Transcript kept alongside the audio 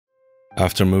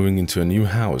After moving into a new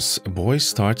house, a boy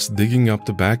starts digging up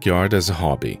the backyard as a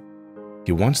hobby.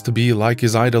 He wants to be like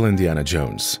his idol Indiana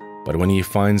Jones, but when he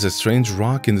finds a strange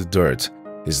rock in the dirt,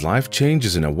 his life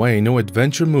changes in a way no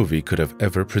adventure movie could have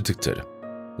ever predicted.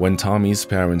 When Tommy's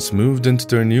parents moved into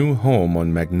their new home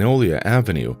on Magnolia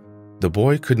Avenue, the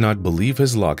boy could not believe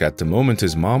his luck at the moment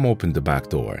his mom opened the back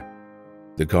door.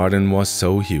 The garden was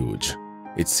so huge.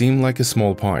 It seemed like a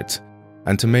small part,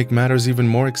 and to make matters even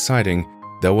more exciting,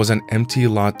 there was an empty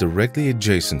lot directly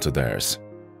adjacent to theirs.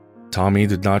 Tommy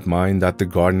did not mind that the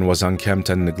garden was unkempt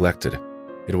and neglected.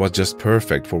 It was just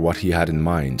perfect for what he had in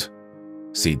mind.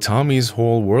 See, Tommy's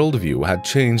whole worldview had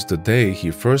changed the day he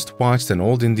first watched an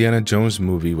old Indiana Jones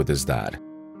movie with his dad.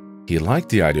 He liked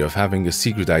the idea of having a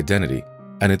secret identity,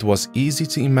 and it was easy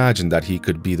to imagine that he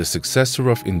could be the successor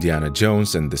of Indiana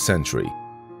Jones in the century.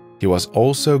 He was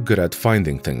also good at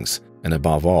finding things, and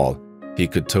above all, he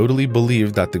could totally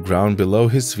believe that the ground below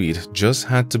his feet just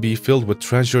had to be filled with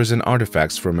treasures and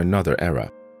artifacts from another era.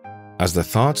 As the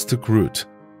thoughts took root,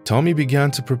 Tommy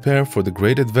began to prepare for the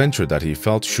great adventure that he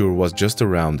felt sure was just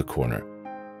around the corner.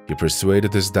 He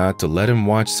persuaded his dad to let him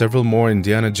watch several more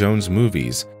Indiana Jones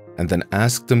movies and then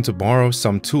asked him to borrow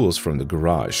some tools from the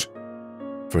garage.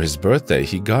 For his birthday,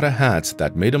 he got a hat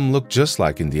that made him look just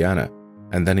like Indiana,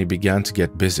 and then he began to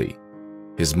get busy.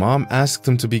 His mom asked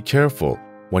him to be careful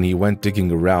when he went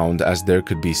digging around, as there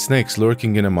could be snakes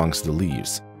lurking in amongst the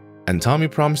leaves, and Tommy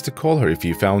promised to call her if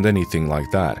he found anything like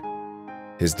that.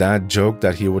 His dad joked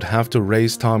that he would have to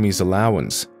raise Tommy's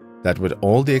allowance, that with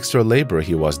all the extra labor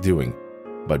he was doing,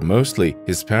 but mostly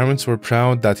his parents were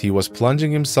proud that he was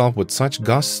plunging himself with such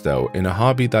gusto in a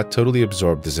hobby that totally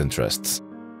absorbed his interests.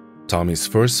 Tommy's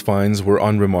first finds were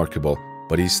unremarkable,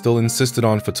 but he still insisted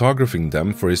on photographing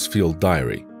them for his field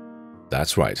diary.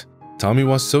 That's right. Tommy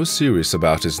was so serious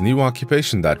about his new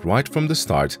occupation that right from the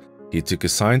start, he took a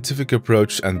scientific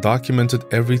approach and documented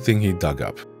everything he dug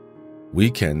up.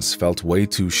 Weekends felt way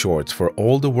too short for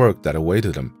all the work that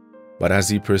awaited him, but as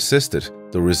he persisted,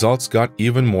 the results got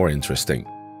even more interesting.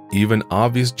 Even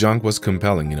obvious junk was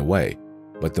compelling in a way,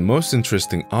 but the most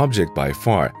interesting object by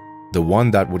far, the one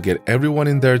that would get everyone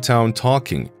in their town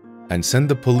talking and send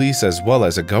the police as well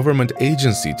as a government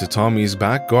agency to Tommy's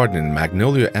back garden in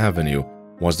Magnolia Avenue,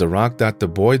 was the rock that the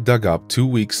boy dug up 2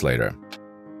 weeks later.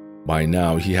 By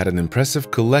now, he had an impressive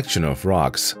collection of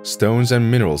rocks, stones, and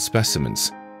mineral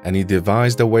specimens, and he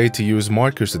devised a way to use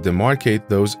markers to demarcate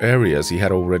those areas he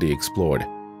had already explored.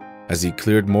 As he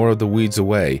cleared more of the weeds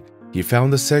away, he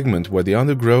found a segment where the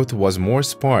undergrowth was more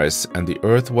sparse and the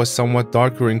earth was somewhat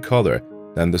darker in color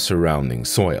than the surrounding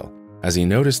soil. As he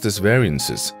noticed these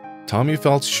variances, Tommy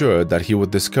felt sure that he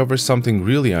would discover something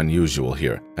really unusual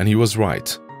here, and he was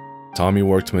right. Tommy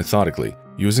worked methodically,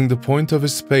 using the point of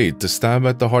his spade to stab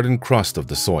at the hardened crust of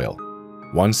the soil.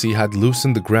 Once he had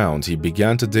loosened the ground, he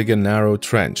began to dig a narrow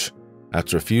trench.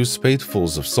 After a few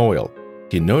spadefuls of soil,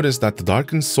 he noticed that the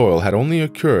darkened soil had only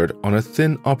occurred on a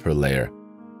thin upper layer.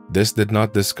 This did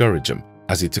not discourage him.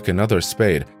 As he took another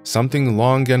spade, something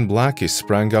long and blackish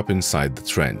sprang up inside the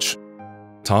trench.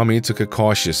 Tommy took a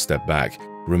cautious step back,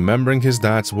 remembering his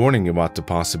dad's warning about the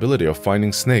possibility of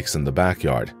finding snakes in the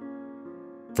backyard.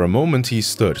 For a moment he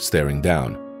stood staring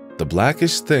down. The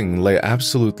blackish thing lay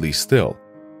absolutely still.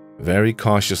 Very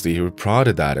cautiously he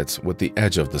prodded at it with the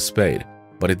edge of the spade,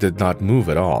 but it did not move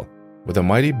at all. With a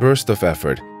mighty burst of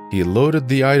effort, he loaded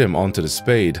the item onto the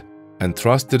spade and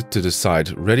thrust it to the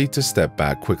side, ready to step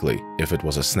back quickly if it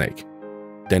was a snake.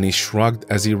 Then he shrugged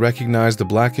as he recognized the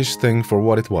blackish thing for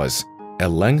what it was, a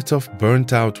length of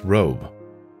burnt-out robe.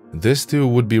 This too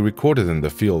would be recorded in the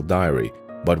field diary,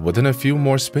 but within a few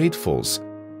more spadefuls,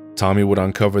 Tommy would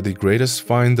uncover the greatest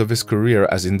find of his career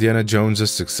as Indiana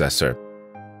Jones's successor.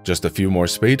 Just a few more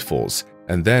spadefuls,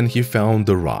 and then he found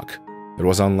the rock. It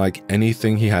was unlike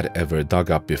anything he had ever dug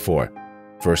up before.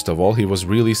 First of all, he was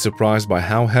really surprised by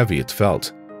how heavy it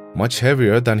felt, much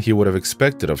heavier than he would have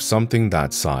expected of something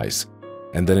that size.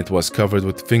 And then it was covered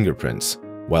with fingerprints,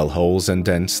 well, holes and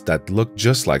dents that looked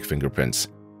just like fingerprints,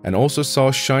 and also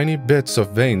saw shiny bits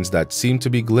of veins that seemed to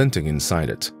be glinting inside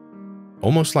it.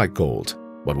 Almost like gold.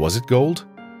 But was it gold?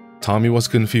 Tommy was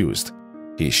confused.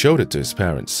 He showed it to his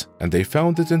parents, and they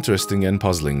found it interesting and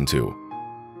puzzling too.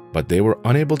 But they were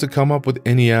unable to come up with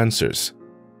any answers.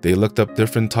 They looked up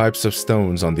different types of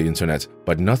stones on the internet,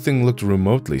 but nothing looked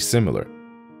remotely similar.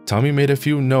 Tommy made a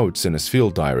few notes in his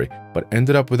field diary, but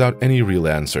ended up without any real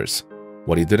answers.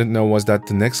 What he didn't know was that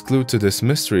the next clue to this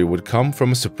mystery would come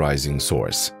from a surprising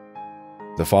source.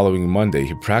 The following Monday,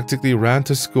 he practically ran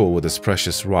to school with his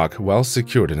precious rock well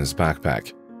secured in his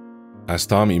backpack. As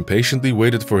Tommy impatiently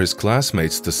waited for his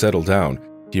classmates to settle down,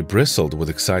 he bristled with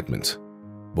excitement.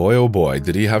 Boy oh boy,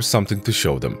 did he have something to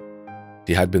show them.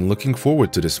 He had been looking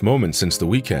forward to this moment since the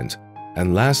weekend,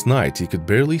 and last night he could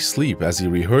barely sleep as he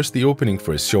rehearsed the opening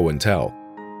for his show and tell.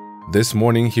 This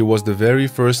morning he was the very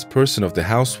first person of the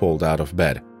household out of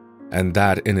bed, and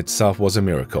that in itself was a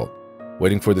miracle.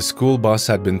 Waiting for the school bus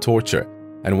had been torture,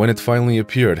 and when it finally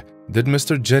appeared, did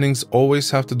Mr. Jennings always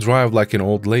have to drive like an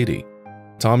old lady?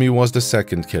 Tommy was the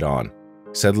second kid on,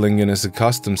 settling in his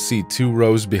accustomed seat 2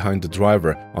 rows behind the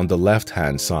driver on the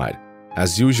left-hand side.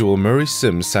 As usual, Murray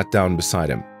Sims sat down beside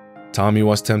him. Tommy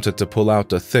was tempted to pull out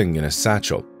the thing in his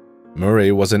satchel.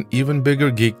 Murray was an even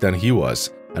bigger geek than he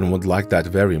was and would like that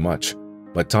very much,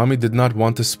 but Tommy did not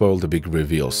want to spoil the big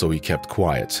reveal, so he kept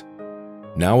quiet.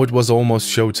 Now it was almost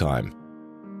showtime.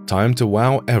 Time to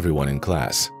wow everyone in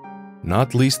class,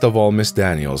 not least of all Miss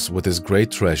Daniels with his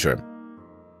great treasure.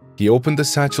 He opened the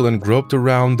satchel and groped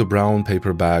around the brown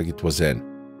paper bag it was in.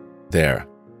 There.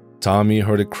 Tommy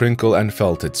heard it crinkle and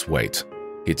felt its weight.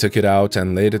 He took it out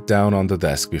and laid it down on the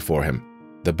desk before him.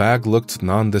 The bag looked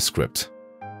nondescript.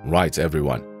 "Right,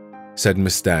 everyone," said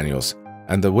Miss Daniels,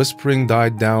 and the whispering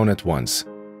died down at once.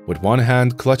 With one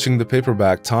hand clutching the paper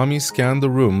bag, Tommy scanned the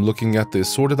room looking at the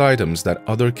assorted items that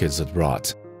other kids had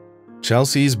brought.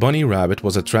 Chelsea's bunny rabbit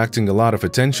was attracting a lot of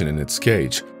attention in its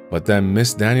cage, but then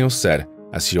Miss Daniels said,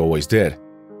 as she always did,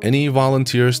 "Any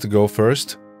volunteers to go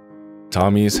first?"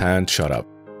 Tommy's hand shut up.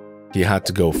 He had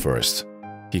to go first.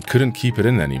 He couldn't keep it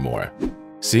in anymore.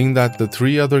 Seeing that the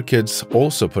 3 other kids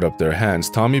also put up their hands,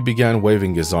 Tommy began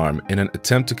waving his arm in an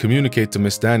attempt to communicate to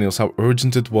Miss Daniels how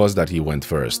urgent it was that he went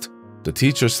first. The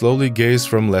teacher slowly gazed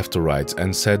from left to right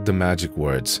and said the magic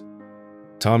words.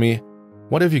 "Tommy,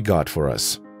 what have you got for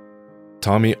us?"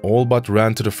 Tommy all but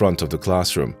ran to the front of the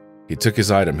classroom. He took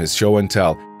his item, his show and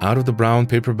tell, out of the brown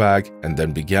paper bag and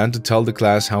then began to tell the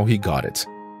class how he got it.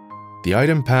 The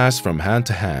item passed from hand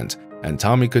to hand, and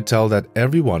Tommy could tell that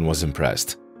everyone was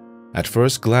impressed. At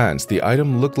first glance, the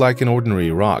item looked like an ordinary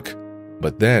rock,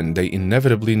 but then they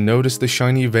inevitably noticed the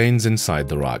shiny veins inside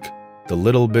the rock, the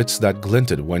little bits that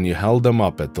glinted when you held them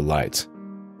up at the light.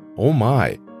 "Oh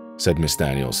my," said Miss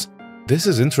Daniels, "this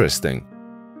is interesting."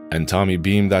 And Tommy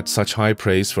beamed at such high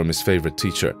praise from his favorite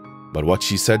teacher, but what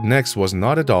she said next was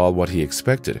not at all what he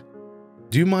expected.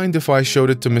 "Do you mind if I showed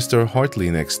it to Mr. Hartley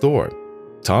next door?"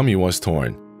 Tommy was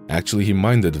torn. Actually, he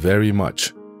minded very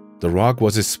much. The rock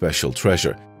was his special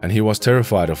treasure, and he was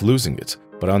terrified of losing it,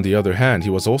 but on the other hand, he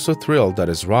was also thrilled that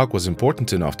his rock was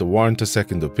important enough to warrant a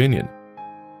second opinion.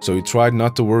 So he tried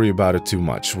not to worry about it too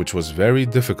much, which was very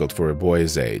difficult for a boy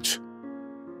his age.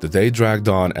 The day dragged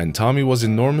on, and Tommy was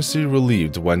enormously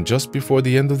relieved when just before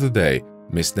the end of the day,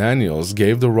 Miss Daniels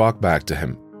gave the rock back to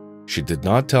him. She did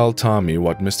not tell Tommy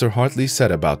what Mr. Hartley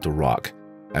said about the rock,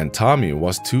 and Tommy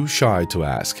was too shy to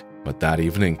ask. But that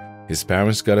evening, his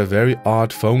parents got a very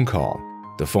odd phone call.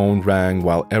 The phone rang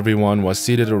while everyone was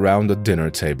seated around the dinner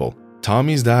table.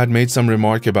 Tommy's dad made some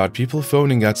remark about people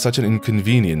phoning at such an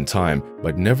inconvenient time,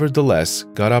 but nevertheless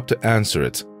got up to answer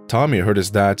it. Tommy heard his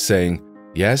dad saying,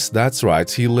 "Yes, that's right,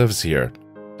 he lives here."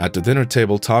 At the dinner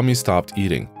table, Tommy stopped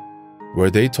eating. Were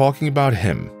they talking about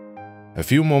him? A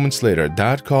few moments later,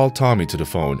 Dad called Tommy to the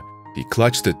phone. He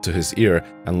clutched it to his ear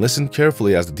and listened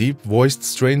carefully as the deep-voiced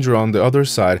stranger on the other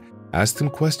side asked him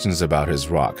questions about his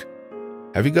rock.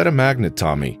 "Have you got a magnet,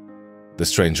 Tommy?" the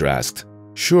stranger asked.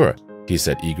 "Sure," he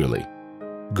said eagerly.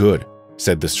 "Good,"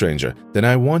 said the stranger. "Then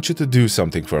I want you to do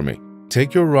something for me.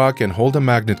 Take your rock and hold a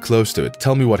magnet close to it.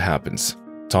 Tell me what happens."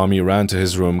 Tommy ran to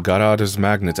his room, got out his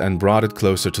magnet, and brought it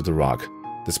closer to the rock.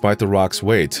 Despite the rock's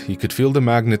weight, he could feel the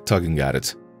magnet tugging at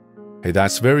it. "Hey,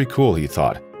 that's very cool," he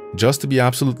thought, just to be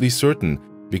absolutely certain,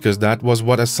 because that was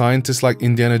what a scientist like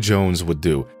Indiana Jones would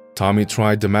do. Tommy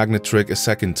tried the magnet trick a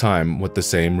second time with the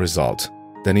same result.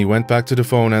 Then he went back to the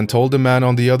phone and told the man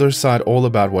on the other side all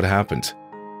about what happened.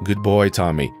 "Good boy,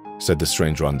 Tommy," said the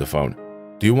stranger on the phone.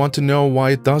 "Do you want to know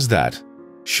why it does that?"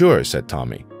 "Sure," said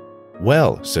Tommy.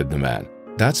 "Well," said the man,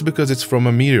 "that's because it's from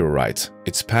a meteorite.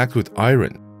 It's packed with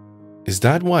iron." "Is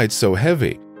that why it's so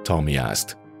heavy?" Tommy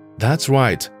asked. "That's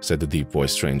right," said the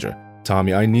deep-voiced stranger.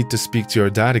 "Tommy, I need to speak to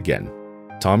your dad again."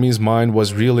 Tommy's mind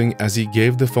was reeling as he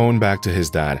gave the phone back to his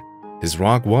dad. His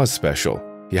rock was special.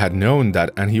 He had known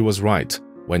that, and he was right.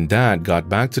 When Dad got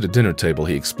back to the dinner table,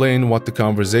 he explained what the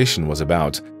conversation was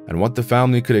about and what the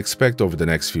family could expect over the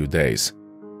next few days.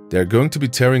 "They're going to be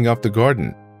tearing up the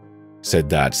garden," said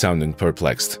Dad, sounding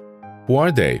perplexed. "Who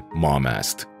are they?" Mom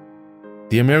asked.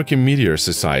 "The American Meteor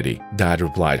Society," Dad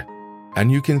replied.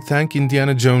 "And you can thank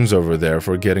Indiana Jones over there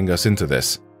for getting us into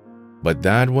this." But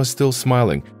Dad was still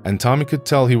smiling, and Tommy could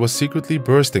tell he was secretly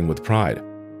bursting with pride.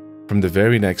 From the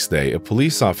very next day, a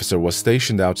police officer was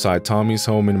stationed outside Tommy's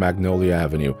home in Magnolia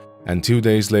Avenue, and 2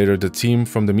 days later the team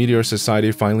from the Meteor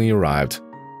Society finally arrived.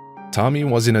 Tommy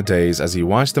was in a daze as he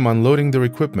watched them unloading their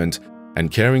equipment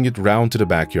and carrying it round to the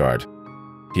backyard.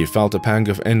 He felt a pang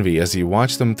of envy as he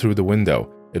watched them through the window.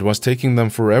 It was taking them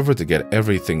forever to get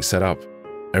everything set up.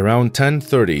 Around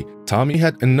 10:30, Tommy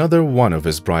had another one of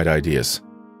his bright ideas.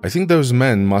 "I think those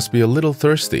men must be a little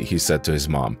thirsty," he said to his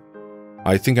mom.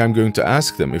 "I think I'm going to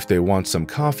ask them if they want some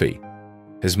coffee."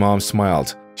 His mom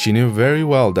smiled. She knew very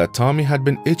well that Tommy had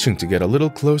been itching to get a little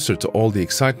closer to all the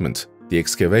excitement, the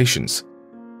excavations.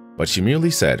 But she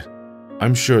merely said,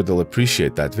 "I'm sure they'll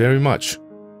appreciate that very much."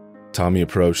 Tommy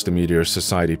approached the Meteor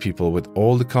Society people with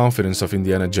all the confidence of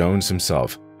Indiana Jones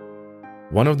himself.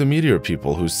 One of the Meteor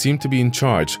people, who seemed to be in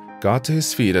charge, got to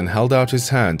his feet and held out his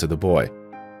hand to the boy.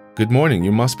 "Good morning,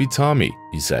 you must be Tommy,"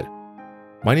 he said.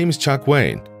 "My name is Chuck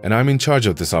Wayne, and I'm in charge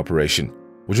of this operation.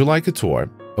 Would you like a tour?"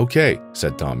 "Okay,"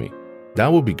 said Tommy.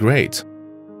 "That would be great."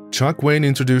 Chuck Wayne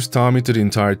introduced Tommy to the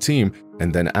entire team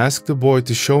and then asked the boy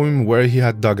to show him where he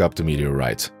had dug up the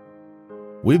meteorite.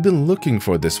 "We've been looking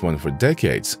for this one for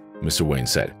decades," Mr. Wayne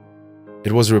said.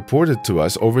 "It was reported to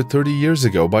us over 30 years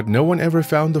ago, but no one ever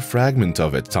found a fragment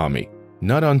of it, Tommy.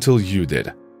 Not until you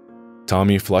did."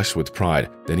 Tommy flushed with pride.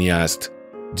 Then he asked,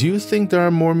 "Do you think there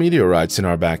are more meteorites in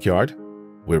our backyard?"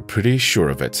 "We're pretty sure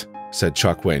of it," said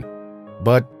Chuck Wayne.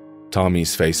 "But,"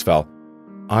 Tommy's face fell,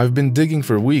 "I've been digging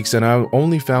for weeks and I've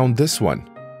only found this one."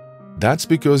 "That's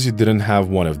because you didn't have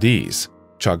one of these,"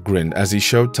 Chuck grinned as he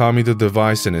showed Tommy the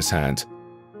device in his hand.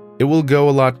 "It will go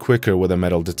a lot quicker with a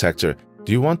metal detector.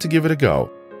 Do you want to give it a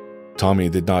go?" Tommy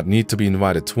did not need to be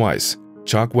invited twice.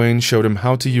 Chuck Wayne showed him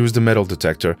how to use the metal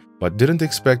detector, but didn't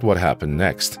expect what happened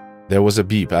next. There was a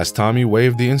beep as Tommy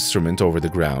waved the instrument over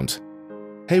the ground.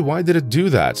 "Hey, why did it do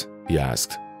that?" he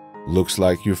asked. "Looks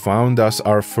like you found us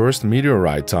our first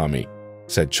meteorite, Tommy,"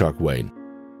 said Chuck Wayne.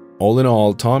 All in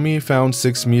all, Tommy found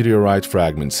 6 meteorite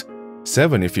fragments,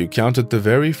 7 if you counted the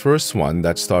very first one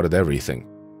that started everything.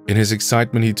 In his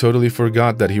excitement, he totally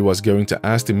forgot that he was going to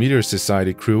ask the Meteor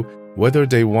Society crew whether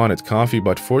they wanted coffee,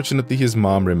 but fortunately his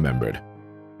mom remembered.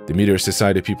 The Meteor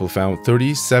Society people found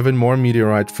 37 more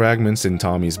meteorite fragments in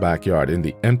Tommy's backyard, in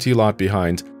the empty lot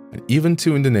behind, and even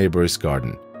 2 in the neighbor's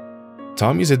garden.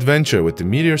 Tommy's adventure with the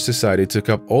Meteor Society took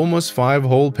up almost 5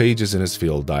 whole pages in his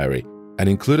field diary, and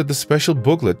included the special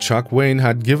booklet Chuck Wayne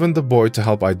had given the boy to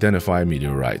help identify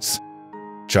meteorites.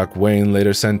 Chuck Wayne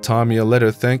later sent Tommy a letter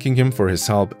thanking him for his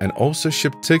help and also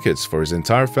shipped tickets for his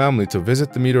entire family to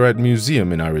visit the Meteorite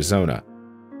Museum in Arizona.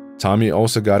 Tommy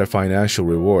also got a financial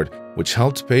reward, which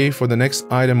helped pay for the next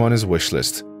item on his wish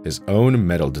list, his own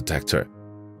metal detector.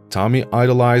 Tommy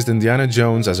idolized Indiana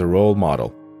Jones as a role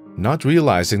model, not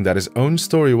realizing that his own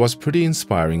story was pretty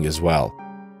inspiring as well.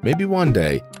 Maybe one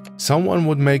day, someone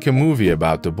would make a movie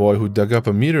about the boy who dug up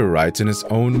a meteorite in his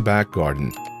own back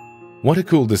garden. What a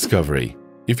cool discovery!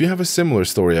 If you have a similar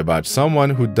story about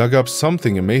someone who dug up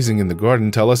something amazing in the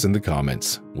garden, tell us in the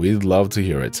comments. We'd love to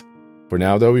hear it. For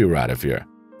now though, we're out of here.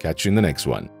 Catch you in the next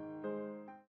one.